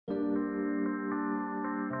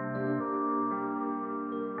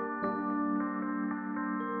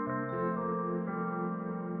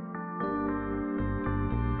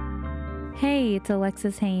Hey, it's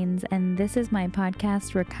Alexis Haynes, and this is my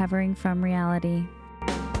podcast, Recovering from Reality.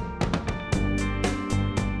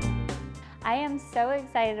 I am so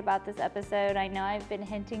excited about this episode. I know I've been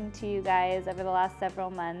hinting to you guys over the last several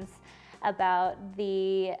months about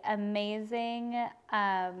the amazing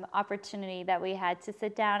opportunity that we had to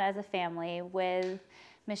sit down as a family with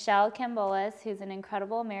Michele Kambolis, who's an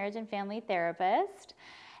incredible marriage and family therapist,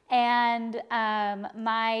 and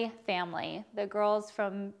my family, the girls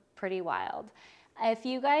from Pretty Wild. If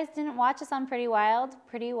you guys didn't watch us on Pretty Wild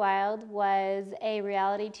was a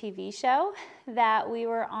reality TV show that we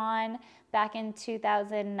were on back in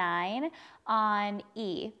 2009 on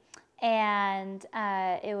E! And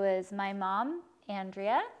it was my mom,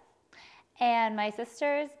 Andrea, and my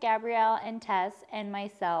sisters, Gabrielle and Tess, and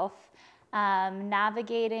myself,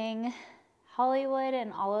 navigating Hollywood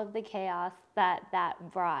and all of the chaos that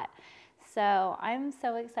brought. So I'm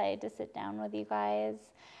so excited to sit down with you guys.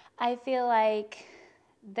 I feel like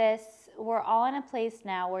we're all in a place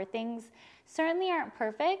now where things certainly aren't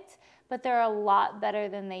perfect, but they're a lot better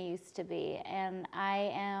than they used to be. And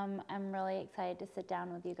I'm really excited to sit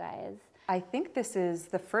down with you guys. I think this is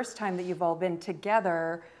the first time that you've all been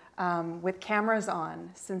together with cameras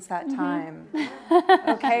on since that time.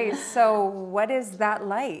 Okay, so what is that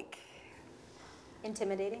like?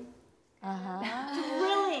 Intimidating.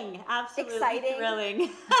 Thrilling, absolutely Exciting.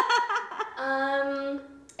 Thrilling.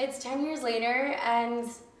 It's 10 years later, and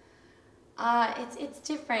it's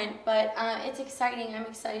different, but it's exciting. I'm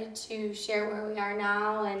excited to share where we are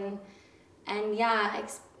now, and yeah,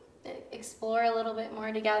 explore a little bit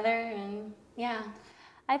more together, and yeah.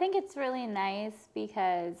 I think it's really nice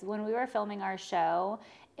because when we were filming our show,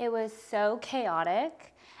 it was so chaotic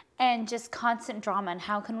and just constant drama, and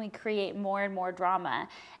how can we create more and more drama?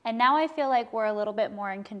 And now I feel like we're a little bit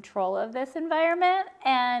more in control of this environment,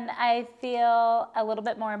 and I feel a little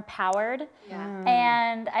bit more empowered,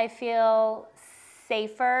 and I feel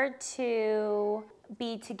safer to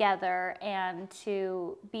be together and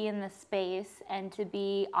to be in the space and to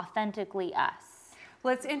be authentically us.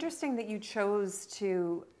 Well, it's interesting that you chose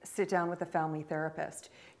to sit down with a family therapist.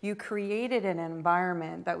 You created an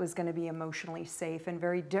environment that was going to be emotionally safe and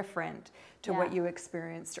very different to what you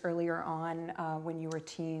experienced earlier on when you were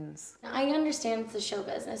teens. I understand it's a show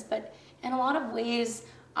business, but in a lot of ways,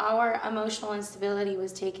 our emotional instability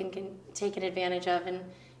was taken advantage of in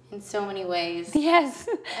so many ways. Yes,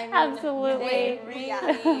 I mean, absolutely.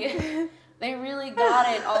 They really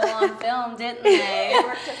got it all on film, didn't they? It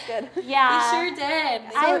worked just good. Yeah. They sure did.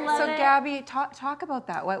 I love it. Gabby, talk about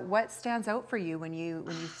that. What stands out for you when you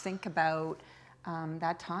think about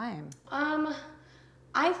that time?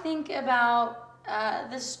 I think about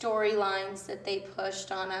the storylines that they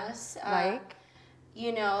pushed on us. Like?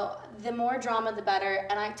 You know, the more drama, the better,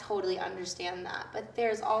 and I totally understand that. But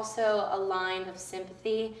there's also a line of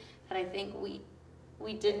sympathy that I think we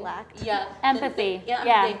didn't lack. Yeah, Empathy.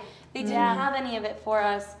 Empathy. They didn't have any of it for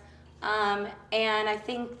us, and I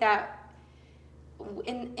think that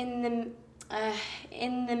in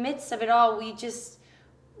the midst of it all,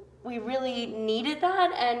 we really needed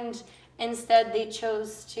that, and instead they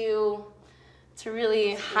chose to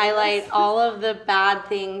really highlight all of the bad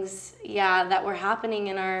things, that were happening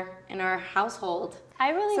in our household. I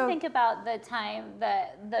really think about the time,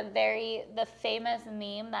 the famous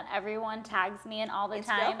meme that everyone tags me in all the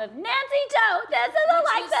time of Nancy Toe, this is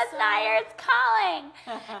Alexis Neiers calling.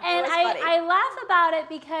 And I laugh about it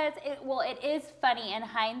because it is funny in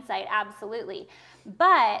hindsight, absolutely.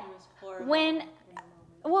 But but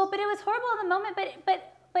it was horrible in the moment,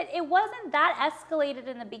 but it wasn't that escalated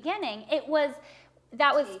in the beginning.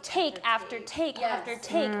 That was take after take after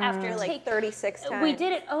take after like take. 36 times. We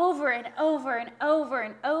did it over and over and over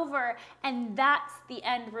and over, and that's the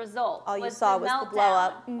end result. All you saw was the blow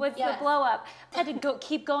up. The blow up. Had to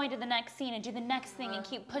keep going to the next scene and do the next thing and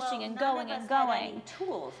keep pushing and going and going. Had any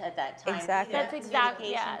tools at that time. Exactly. That's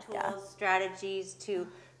exactly tools, strategies to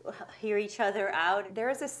hear each other out. There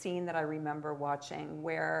is a scene that I remember watching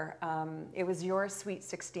where it was your sweet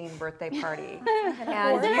 16 birthday party.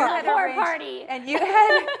 And you had whore party. And you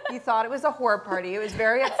thought it was a whore party. It was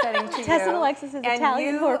very upsetting to you. Tess and Alexis'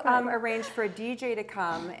 Italian whore party. And you arranged for a DJ to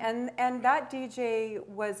come. And that DJ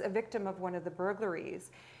was a victim of one of the burglaries.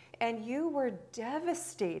 And you were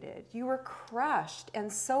devastated. You were crushed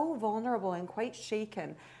and so vulnerable and quite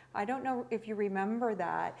shaken. I don't know if you remember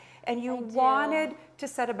that. And you wanted to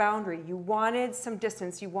set a boundary. You wanted some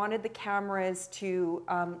distance. You wanted the cameras to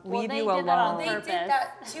leave you alone. They did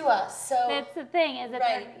that to us. So that's the thing, is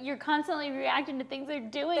that you're constantly reacting to things they're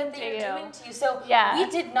doing to you. So we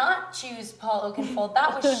did not choose Paul Oakenfold.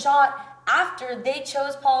 That was shot after they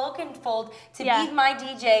chose Paul Oakenfold to be my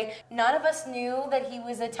DJ. None of us knew that he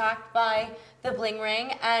was attacked by the bling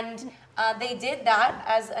ring, and they did that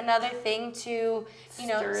as another thing to, you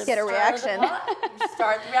know, get a reaction.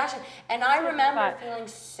 Start the reaction. And I remember feeling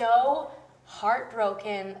so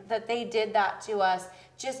heartbroken that they did that to us.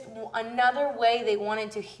 Just another way they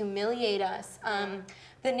wanted to humiliate us.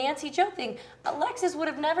 The Nancy Joe thing, Alexis would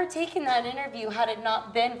have never taken that interview had it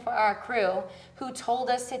not been for our crew, who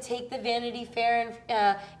told us to take the Vanity Fair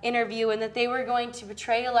interview, and that they were going to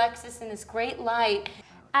portray Alexis in this great light.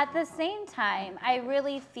 At the same time, I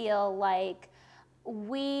really feel like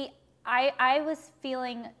I was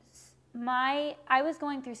feeling I was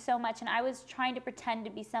going through so much, and I was trying to pretend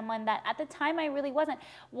to be someone that at the time I really wasn't.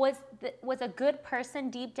 Was a good person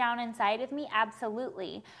deep down inside of me?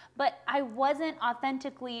 Absolutely. But I wasn't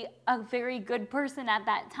authentically a very good person at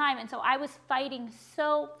that time. And so I was fighting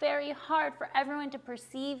so very hard for everyone to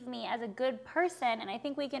perceive me as a good person. And I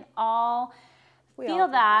think we can all feel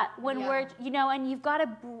that when we're, you know, and you've got to,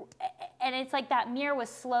 and it's like that mirror was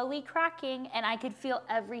slowly cracking, and I could feel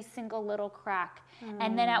every single little crack.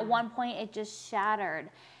 And then at one point it just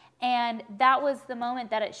shattered. And that was the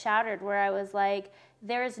moment that it shattered, where I was like,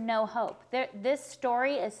 there is no hope. This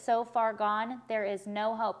story is so far gone, there is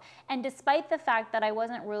no hope. And despite the fact that I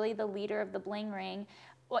wasn't really the leader of the bling ring,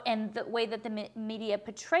 and the way that the media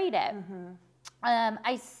portrayed it,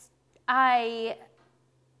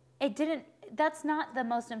 that's not the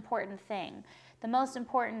most important thing. The most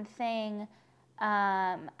important thing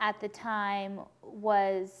at the time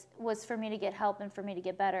was for me to get help, and for me to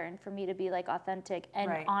get better, and for me to be like authentic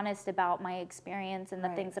and honest about my experience and the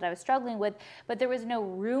things that I was struggling with. But there was no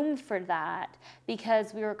room for that,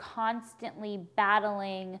 because we were constantly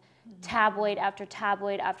battling tabloid after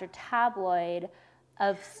tabloid after tabloid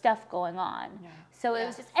of stuff going on. So it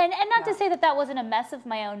was just, and not to say that that wasn't a mess of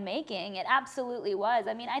my own making. It absolutely was.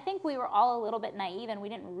 I mean, I think we were all a little bit naive, and we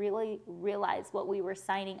didn't really realize what we were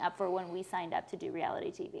signing up for when we signed up to do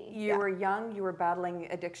reality TV. You were young, you were battling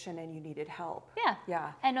addiction, and you needed help.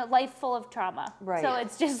 And a life full of trauma. So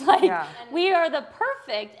it's just like, we are the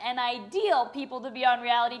perfect and ideal people to be on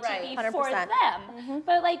reality TV 100%. for them.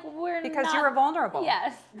 But like, we're because not, you were vulnerable.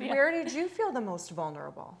 Yes. Where did you feel the most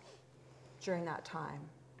vulnerable during that time?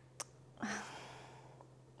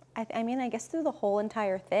 I mean, I guess through the whole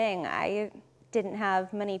entire thing, I didn't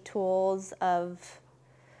have many tools of,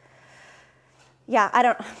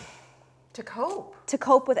 to cope. To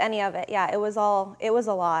cope with any of it. It was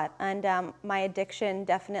a lot. And my addiction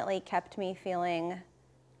definitely kept me feeling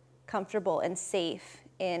comfortable and safe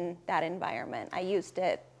in that environment. I used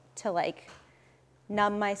it to like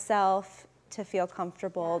numb myself, to feel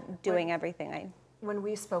comfortable doing everything. When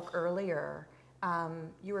we spoke earlier,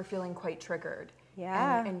 you were feeling quite triggered.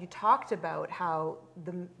 And you talked about how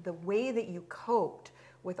the way that you coped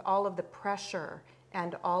with all of the pressure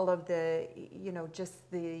and all of the, you know,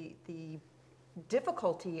 just the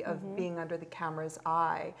difficulty of being under the camera's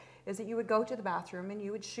eye is that you would go to the bathroom and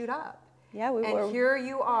you would shoot up. And here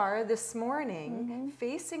you are this morning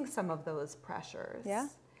facing some of those pressures.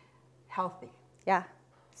 Healthy.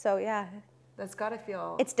 So that's got to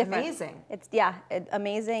feel amazing. It's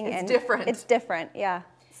amazing. It's and different. It's different.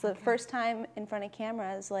 So the first time in front of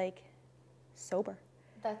camera is like sober.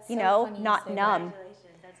 That's you so know, funny not numb.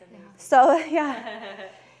 That's amazing. So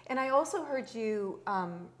And I also heard you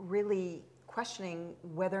really questioning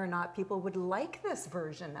whether or not people would like this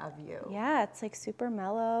version of you. It's like super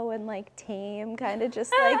mellow and like tame, kind of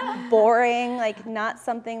just like boring, like not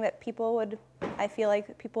something that I feel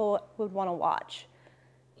like people would want to watch.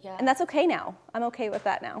 And that's okay now. I'm okay with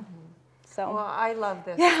that now. So. Well, I love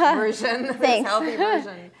this version, this healthy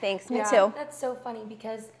version. Thanks, me too. That's so funny,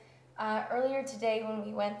 because earlier today when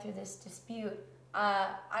we went through this dispute,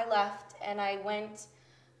 I left and I went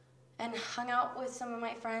and hung out with some of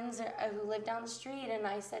my friends who live down the street, and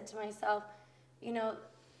I said to myself, you know,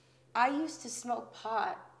 I used to smoke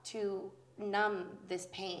pot to numb this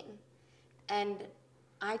pain, and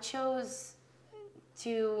I chose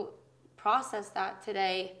to process that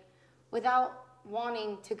today without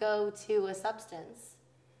wanting to go to a substance,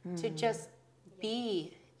 to just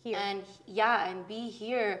be here and be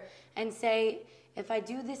here and say, if I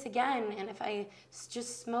do this again and if I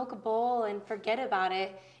just smoke a bowl and forget about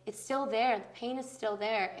it, it's still there. The pain is still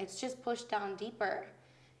there. It's just pushed down deeper.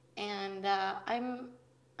 And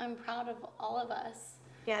I'm proud of all of us.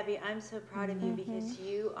 Gabby, I'm so proud of you, because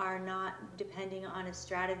you are not depending on a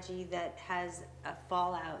strategy that has a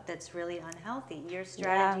fallout that's really unhealthy. Your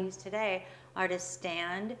strategies today are to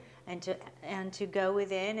stand and to go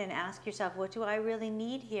within and ask yourself, what do I really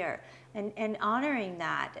need here? And honoring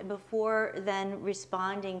that before then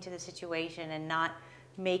responding to the situation and not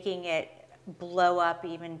making it blow up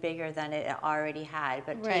even bigger than it already had,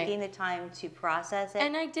 but taking the time to process it.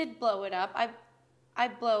 And I did blow it up. I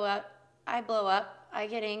blow up. I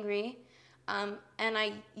get angry. And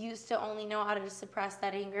I used to only know how to suppress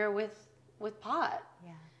that anger with pot.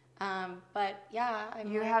 Yeah. But yeah,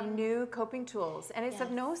 you have new coping tools, and it's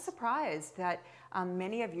of no surprise that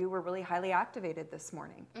many of you were really highly activated this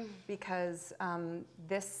morning because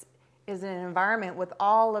this is an environment with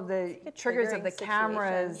all of the triggers of the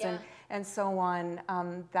cameras and so on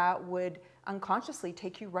that would unconsciously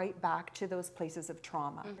take you right back to those places of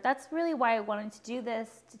trauma. That's really why I wanted to do this,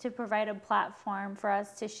 to provide a platform for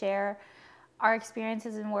us to share our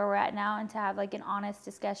experiences and where we're at now, and to have like an honest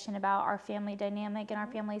discussion about our family dynamic and our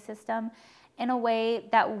family system in a way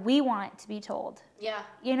that we want it to be told. Yeah.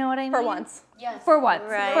 You know what I mean? For once. Yes. For once.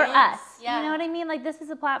 Right. For us. Yeah. You know what I mean? Like, this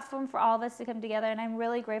is a platform for all of us to come together, and I'm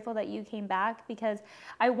really grateful that you came back, because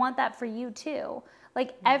I want that for you too.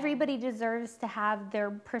 Like, everybody deserves to have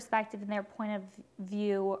their perspective and their point of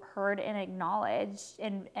view heard and acknowledged,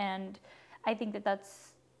 and I think that that's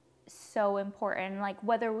so important, like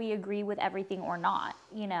whether we agree with everything or not,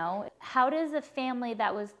 you know? How does a family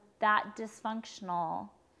that was that dysfunctional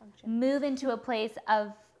move into a place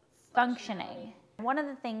of functioning? One of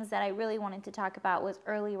the things that I really wanted to talk about was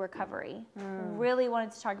early recovery. Really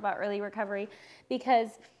wanted to talk about early recovery,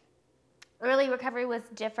 because early recovery was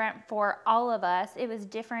different for all of us. It was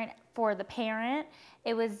different for the parent.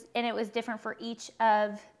 It was different for each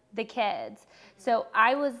of the kids. So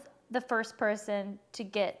I was the first person to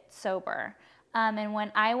get sober. And when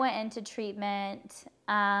I went into treatment,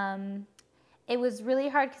 it was really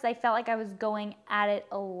hard because I felt like I was going at it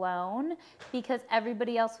alone, because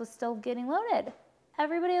everybody else was still getting loaded.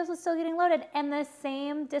 Everybody else was still getting loaded. And the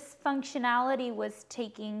same dysfunctionality was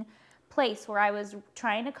taking place, where I was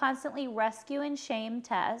trying to constantly rescue and shame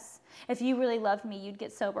Tess. If you really loved me, you'd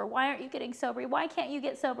get sober. Why aren't you getting sober? Why can't you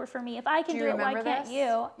get sober for me? If I can do it, why can't you?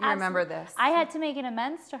 You remember this? I had to make an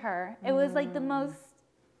amends to her. It was like the most...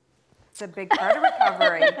 It's a big part of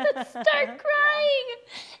recovery. Start crying.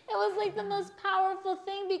 It was like the most powerful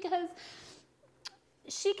thing, because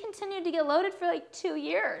she continued to get loaded for like 2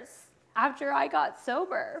 years after I got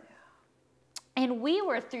sober. And we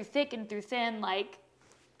were through thick and through thin, like,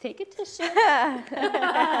 take a tissue.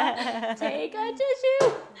 Take a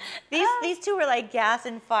tissue. These two were like gas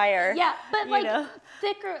and fire. Yeah, but like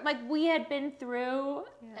thicker, like we had been through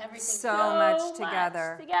Everything. So much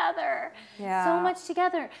together. Yeah. So much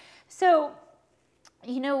together. So,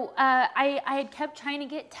 you know, I had kept trying to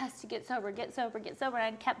get Tess to get sober, and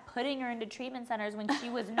I kept putting her into treatment centers when she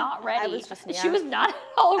was not ready. She was not at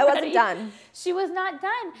all ready. I wasn't done. She was not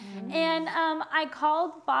done. And I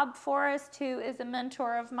called Bob Forrest, who is a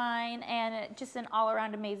mentor of mine and just an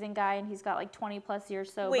all-around amazing guy, and he's got like 20 plus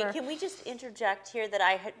years sober. Wait, can we just interject here that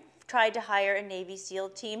I had tried to hire a Navy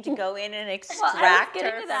SEAL team to go in and extract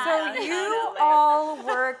her? So you all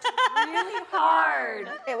worked really hard.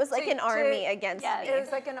 It was like an army against me. It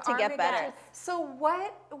was like an army get better. against- So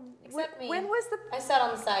what? Except me. When was the? I sat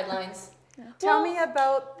on the sidelines. Tell me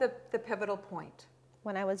about the pivotal point.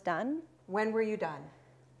 When I was done, When were you done?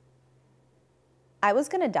 I was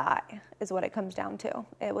gonna die, is what it comes down to.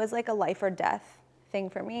 It was like a life or death thing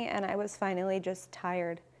for me, and I was finally just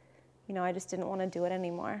tired. You know, I just didn't want to do it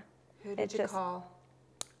anymore. Who did you call?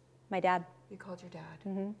 My dad. You called your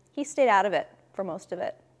dad. He stayed out of it for most of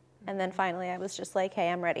it. And then finally I was just like, hey,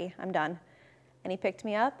 I'm ready, I'm done. And he picked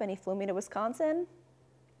me up and he flew me to Wisconsin,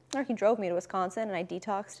 or he drove me to Wisconsin, and I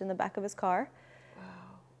detoxed in the back of his car.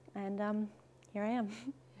 Wow. And here I am.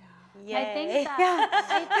 Yay. I think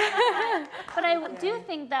that, but I do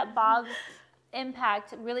think that Bob's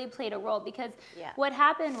impact really played a role, because what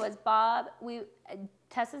happened was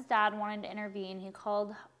Tess's dad wanted to intervene. He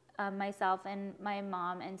called myself and my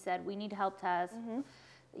mom and said, we need to help Tess.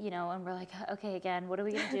 You know, and we're like, okay, again, what are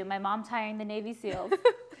we gonna do? My mom's hiring the Navy SEALs.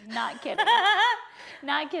 Not kidding.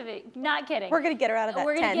 Not kidding. We're gonna get her out of that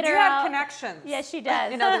We're gonna tent. get her You have out. connections. Yes, she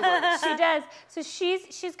does. In other words. She does. So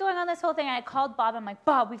she's going on this whole thing. I called Bob. I'm like,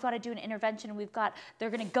 Bob, we've got to do an intervention. They're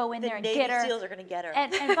gonna go in there and get her. The Navy SEAls are gonna get her.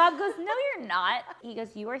 And Bob goes, no, you're not. He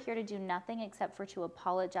goes, you are here to do nothing except for to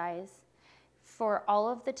apologize for all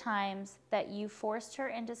of the times that you forced her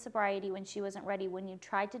into sobriety when she wasn't ready, when you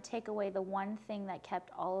tried to take away the one thing that kept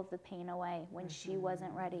all of the pain away when she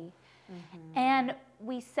wasn't ready. And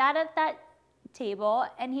we sat at that table,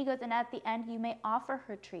 and he goes, and at the end, you may offer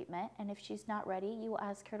her treatment, and if she's not ready, you will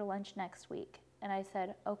ask her to lunch next week. And I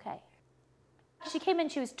said, okay. She came in,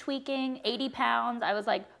 she was tweaking, 80 pounds. I was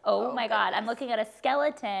like, oh my God, I'm looking at a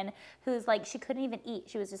skeleton who's like, she couldn't even eat.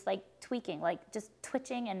 She was just like tweaking, like just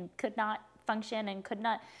twitching and could not function and could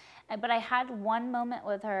not. But I had one moment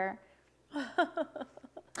with her, eye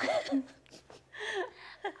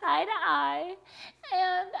to eye,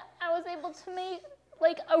 and I was able to make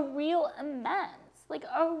like a real amends. Like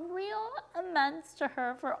a real amends to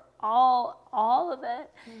her for all of it.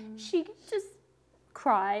 She just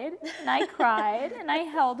cried, and I cried, and I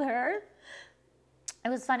held her. It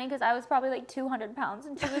was funny because I was probably like 200 pounds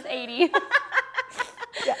and she was 80.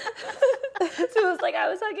 So it was like I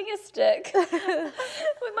was hugging a stick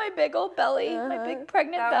with my big old belly, my big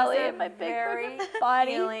pregnant belly, and my big pregnant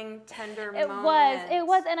body. Feeling tender It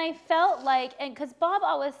was, and I felt like, and because Bob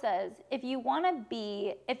always says, if you want to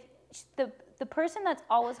be, if the person that's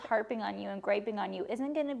always harping on you and griping on you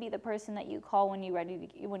isn't going to be the person that you call when you're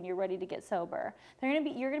ready to get sober. You're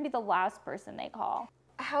going to be the last person they call.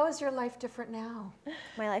 How is your life different now?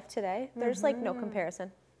 My life today, there's like no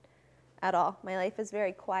comparison at all. My life is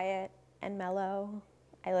very quiet and mellow.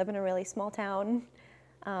 I live in a really small town.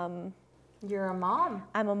 You're a mom.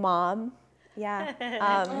 I'm a mom. Yeah.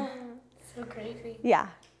 So crazy. Yeah.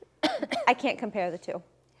 I can't compare the two.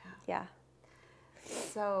 Yeah.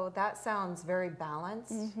 So that sounds very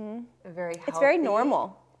balanced, very healthy. It's very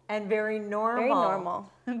normal. And very normal. Very normal.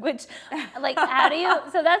 Which, like, how do you,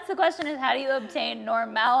 so that's the question is, how do you obtain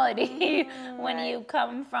normality when you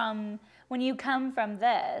come from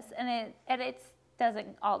this? And it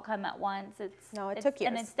doesn't all come at once. It took years.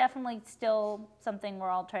 And it's definitely still something we're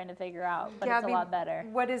all trying to figure out, but Gabby, it's a lot better.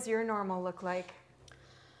 What does your normal look like?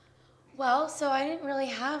 Well, so I didn't really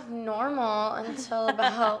have normal until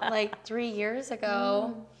about like 3 years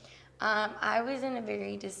ago. I was in a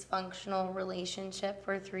very dysfunctional relationship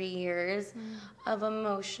for 3 years of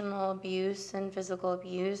emotional abuse and physical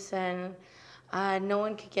abuse, and no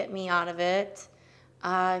one could get me out of it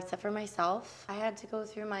except for myself. I had to go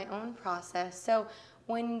through my own process. So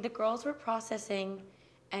when the girls were processing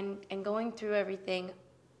and going through everything,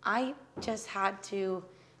 I just had to,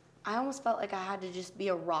 I almost felt like I had to just be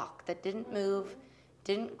a rock that didn't move,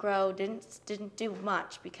 didn't grow, didn't do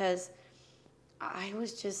much, because I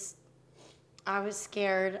was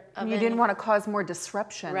scared of You didn't want to cause more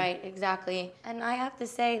disruption. Right, exactly. And I have to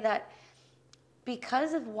say that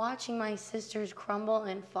because of watching my sisters crumble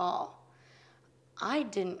and fall, I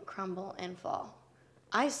didn't crumble and fall.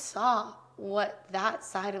 I saw what that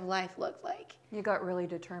side of life looked like. You got really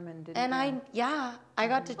determined, didn't you? And I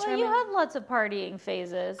got determined. Well, you had lots of partying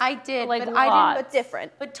phases. I did, like but lots. I didn't. But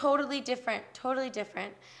different. But totally different.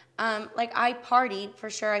 Like I partied for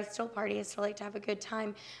sure. I still party. I still like to have a good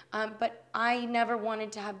time. But I never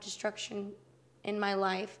wanted to have destruction in my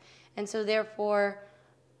life, and so therefore,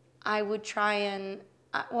 I would try and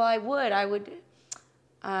I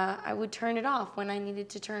would turn it off when I needed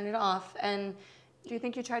to turn it off. And do you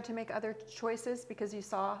think you tried to make other choices because you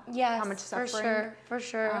saw yes, how much suffering for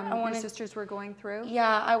sure. your sisters were going through?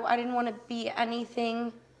 Yeah, I didn't want to be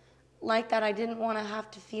anything like that. I didn't want to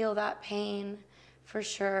have to feel that pain, for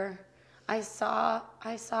sure. I saw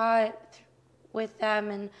it with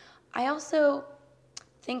them, and I also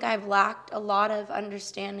think I've lacked a lot of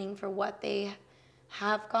understanding for what they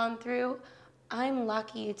have gone through. I'm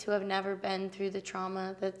lucky to have never been through the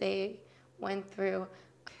trauma that they went through.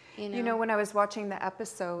 You know, when I was watching the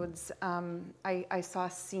episodes, I saw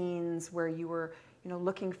scenes where you were,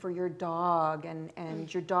 looking for your dog,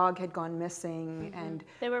 and your dog had gone missing, and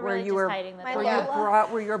They were where really you just were, hiding the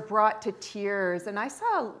where you're brought to tears, and I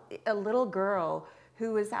saw a little girl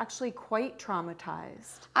who was actually quite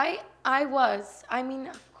traumatized. I was. I mean,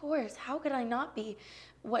 of course, how could I not be?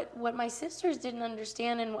 What my sisters didn't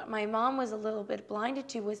understand, and what my mom was a little bit blinded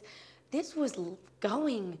to, was this was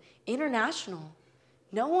going international.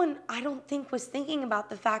 No one, I don't think, was thinking about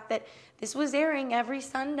the fact that this was airing every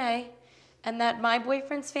Sunday, and that my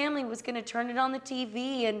boyfriend's family was going to turn it on the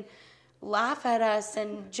TV and laugh at us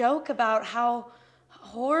and joke about how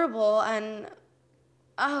horrible and,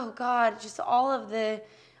 oh God, just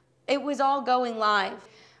it was all going live.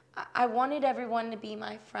 I wanted everyone to be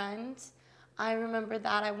my friends. I remember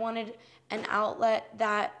that. I wanted an outlet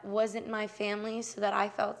that wasn't my family, so that I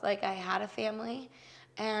felt like I had a family.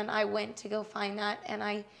 And I went to go find that, and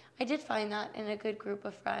I did find that in a good group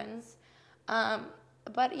of friends.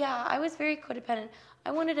 But yeah, I was very codependent.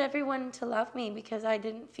 I wanted everyone to love me because I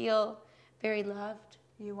didn't feel very loved.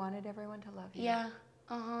 You wanted everyone to love you? Yeah,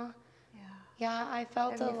 Yeah, I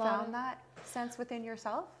felt Have a you lot. found that sense within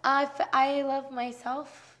yourself? I love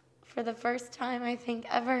myself for the first time, I think,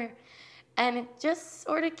 ever. And it just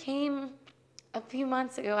sort of came a few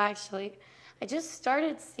months ago, actually. I just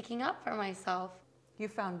started sticking up for myself. You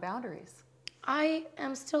found boundaries. I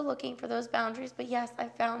am still looking for those boundaries, but yes, I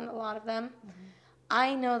found a lot of them.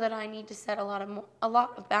 I know that I need to set a lot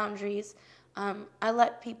of boundaries. I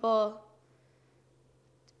let people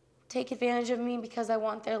take advantage of me because I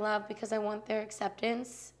want their love, because I want their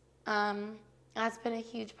acceptance. That's been a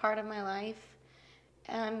huge part of my life,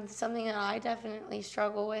 and something that I definitely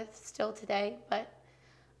struggle with still today. But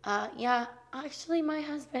yeah, actually my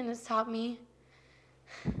husband has taught me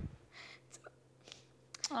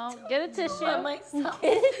Oh, get a tissue. to love myself.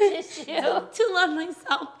 Get a tissue. To love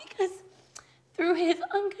myself, because through his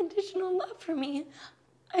unconditional love for me,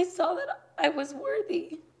 I saw that I was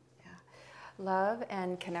worthy. Love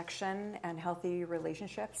and connection and healthy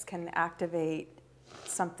relationships can activate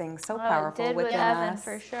something so Oh, it powerful did with within Evan us.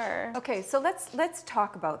 for sure. Okay, so let's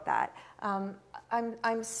talk about that.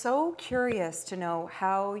 I'm so curious to know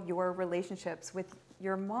how your relationships with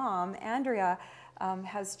your mom, Andrea,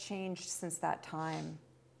 has changed since that time.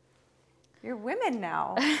 You're women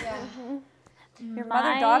now. Your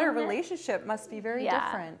mother-daughter relationship must be very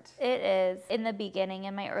different. It is. In the beginning,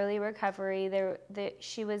 in my early recovery,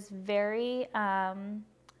 she was very,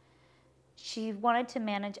 she wanted to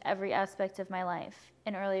manage every aspect of my life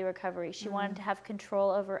in early recovery. She wanted to have control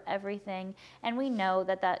over everything. And we know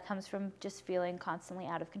that that comes from just feeling constantly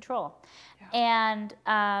out of control.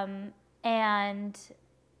 Yeah. And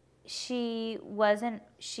she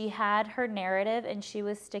had her narrative and she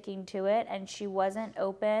was sticking to it, and she wasn't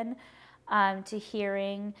open to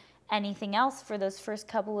hearing anything else for those first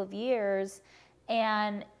couple of years.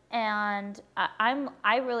 And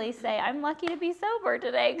I really say I'm lucky to be sober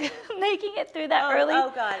today, making it through that early.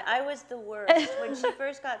 Oh God, I was the worst. When she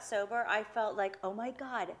first got sober, I felt like, oh my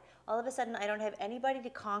God, all of a sudden I don't have anybody to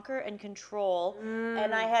conquer and control.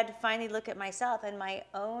 And I had to finally look at myself and my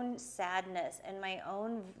own sadness and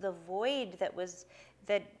the void that was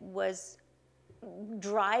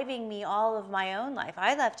driving me all of my own life.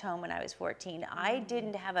 I left home when I was 14. I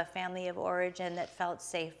didn't have a family of origin that felt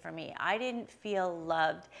safe for me. I didn't feel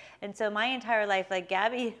loved. And so my entire life, like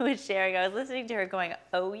Gabby was sharing, I was listening to her going,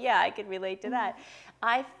 oh yeah, I could relate to that.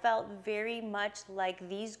 I felt very much like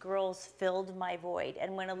these girls filled my void.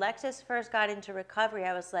 And when Alexis first got into recovery,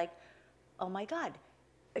 I was like, oh my God,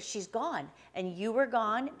 she's gone, and you were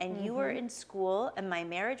gone, and you were in school, and my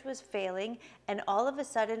marriage was failing, and all of a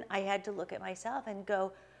sudden I had to look at myself and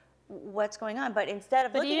go, what's going on? But instead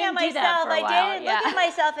of looking at myself, I didn't look at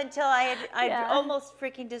myself until I'd almost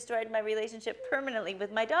freaking destroyed my relationship permanently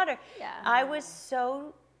with my daughter. I was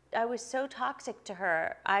so toxic to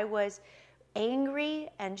her. I was angry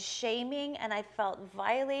and shaming, and I felt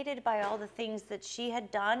violated by all the things that she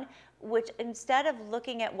had done, which instead of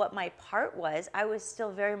looking at what my part was, I was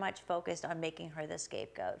still very much focused on making her the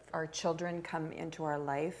scapegoat. Our children come into our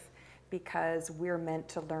life because we're meant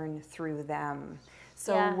to learn through them.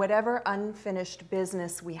 So whatever unfinished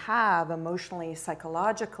business we have emotionally,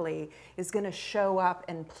 psychologically, is going to show up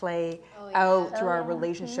and play out through our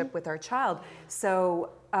relationship with our child. So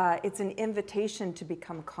it's an invitation to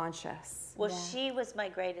become conscious. Well, she was my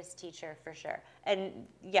greatest teacher for sure. And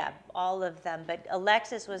yeah, all of them. But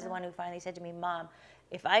Alexis was the one who finally said to me, Mom,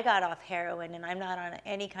 if I got off heroin and I'm not on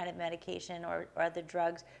any kind of medication or other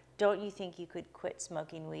drugs, don't you think you could quit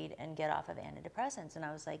smoking weed and get off of antidepressants? And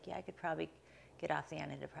I was like, yeah, I could probably get off the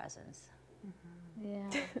antidepressants. Yeah.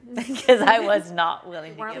 Because I was not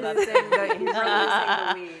willing to give up. You weren't losing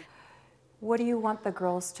the weed. What do you want the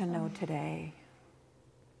girls to know today?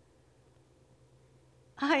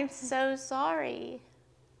 I'm so sorry.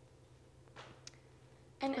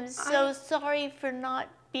 And I'm so sorry for not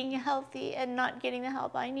being healthy and not getting the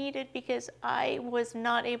help I needed, because I was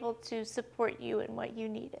not able to support you in what you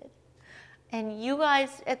needed. And you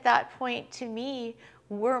guys at that point to me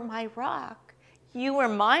were my rock. You were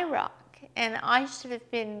my rock. And I should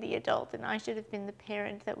have been the adult, and I should have been the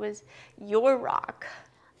parent that was your rock.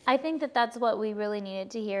 I think that that's what we really needed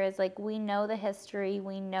to hear, is like, we know the history,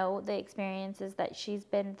 we know the experiences that she's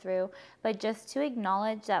been through, but just to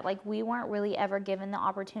acknowledge that, like, we weren't really ever given the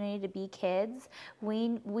opportunity to be kids. We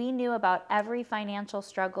knew about every financial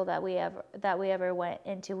struggle that we ever went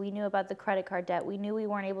into. We knew about the credit card debt. We knew we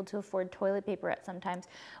weren't able to afford toilet paper at sometimes.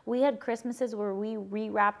 We had Christmases where we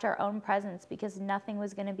rewrapped our own presents because nothing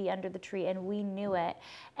was going to be under the tree, and we knew it.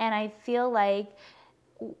 And I feel like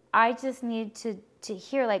I just need to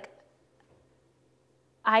hear, like,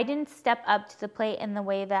 I didn't step up to the plate in the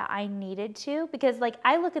way that I needed to, because, like,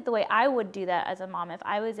 I look at the way I would do that as a mom. If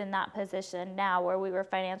I was in that position now where we were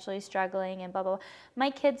financially struggling and blah, blah, blah,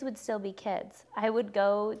 my kids would still be kids. I would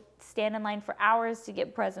go stand in line for hours to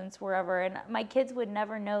get presents wherever, and my kids would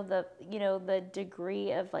never know the, you know, the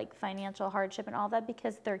degree of like financial hardship and all that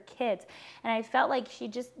because they're kids. And I felt like you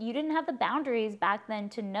didn't have the boundaries back then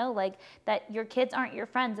to know like that your kids aren't your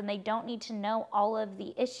friends and they don't need to know all of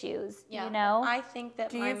the issues, you know? I think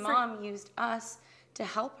that my mom used us to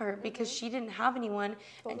help her because she didn't have anyone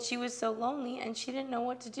and she was so lonely and she didn't know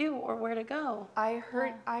what to do or where to go. I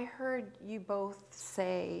heard you both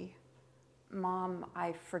say, Mom,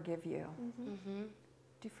 I forgive you. Do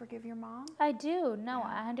you forgive your mom? I do. No,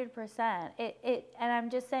 100%. And I'm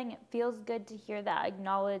just saying it feels good to hear that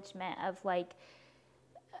acknowledgement of like,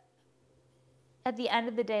 at the end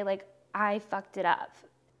of the day, like I fucked it up.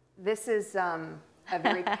 This is a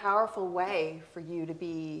very powerful way for you to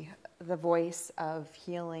be the voice of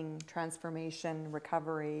healing, transformation,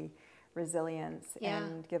 recovery, resilience,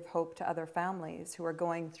 and give hope to other families who are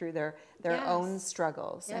going through their own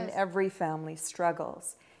struggles. And every family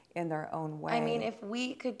struggles in their own way. I mean, if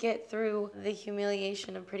we could get through the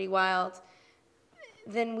humiliation of Pretty Wild,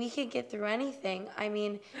 then we could get through anything. I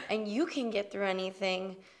mean, and you can get through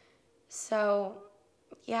anything. So,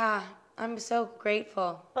 yeah, I'm so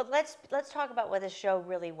grateful. But let's talk about what the show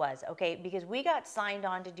really was, okay? Because we got signed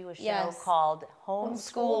on to do a show called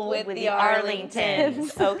Homeschool with the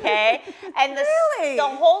Arlingtons, okay? And the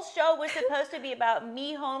whole show was supposed to be about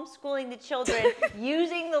me homeschooling the children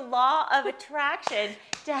using the law of attraction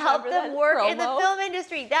to help them work in the film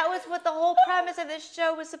industry. That was what the whole premise of this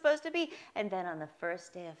show was supposed to be. And then on the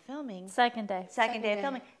first day of filming, Second day of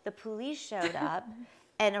filming, the police showed up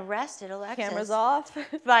and arrested Alexis. Cameras off.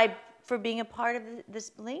 For being a part of this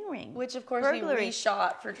bling ring. Which, of course, burglary. we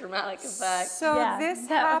reshot for dramatic effect. So this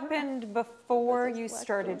happened before you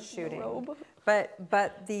started shooting, but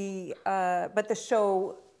the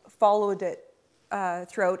show followed it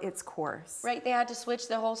throughout its course. Right, they had to switch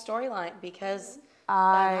the whole storyline because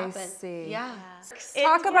I that happened. see. Yeah.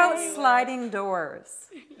 Talk about sliding doors.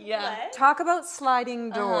 Yeah. Talk about sliding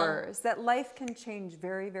doors. That life can change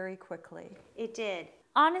very, very quickly. It did.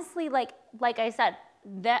 Honestly, like I said,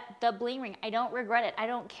 that the bling ring, I don't regret it. I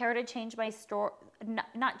don't care to change my story,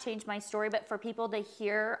 not change my story, but for people to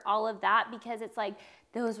hear all of that, because it's like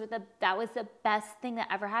that was the best thing that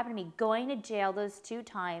ever happened to me. Going to jail those 2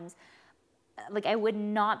 times, like I would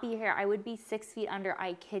not be here. I would be 6 feet under.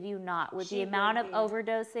 I kid you not. With the amount of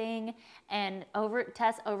overdosing and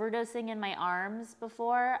Tess overdosing in my arms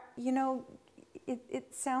before. You know,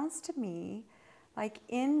 it sounds to me like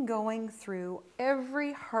in going through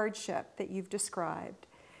every hardship that you've described,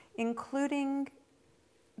 including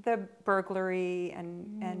the burglary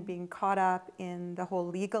and being caught up in the whole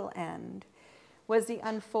legal end, was the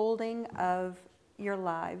unfolding of your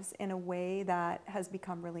lives in a way that has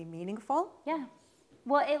become really meaningful. Yeah.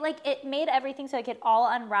 Well, it made everything so it could all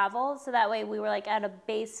unravel, so that way we were like at a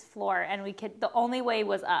base floor and the only way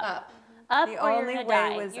was up. Up The or only you're gonna way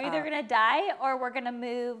die. was You're either up. gonna die or we're gonna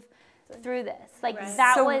move through this. Like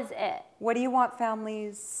that So was it. what do you want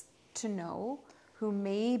families to know who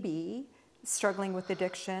may be struggling with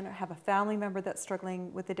addiction or have a family member that's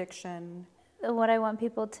struggling with addiction? What I want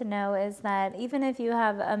people to know is that even if you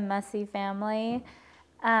have a messy family,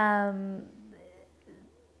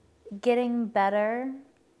 getting better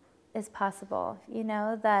is possible. You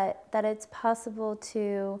know, that it's possible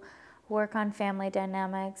to work on family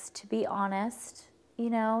dynamics, to be honest, you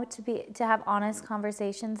know, to have honest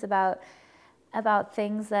conversations about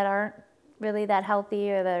things that aren't really that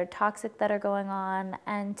healthy or that are toxic that are going on,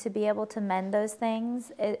 and to be able to mend those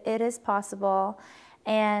things. It is possible.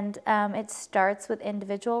 And it starts with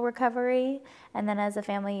individual recovery, and then as a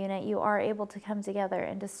family unit, you are able to come together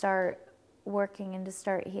and to start working and to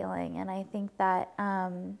start healing. And I think that,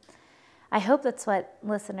 I hope that's what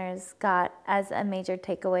listeners got as a major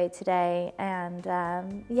takeaway today. And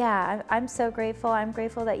yeah, I'm so grateful. I'm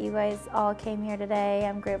grateful that you guys all came here today.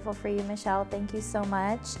 I'm grateful for you, Michele. Thank you so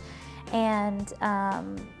much. And,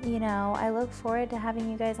 you know, I look forward to having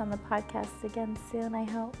you guys on the podcast again soon, I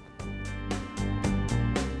hope.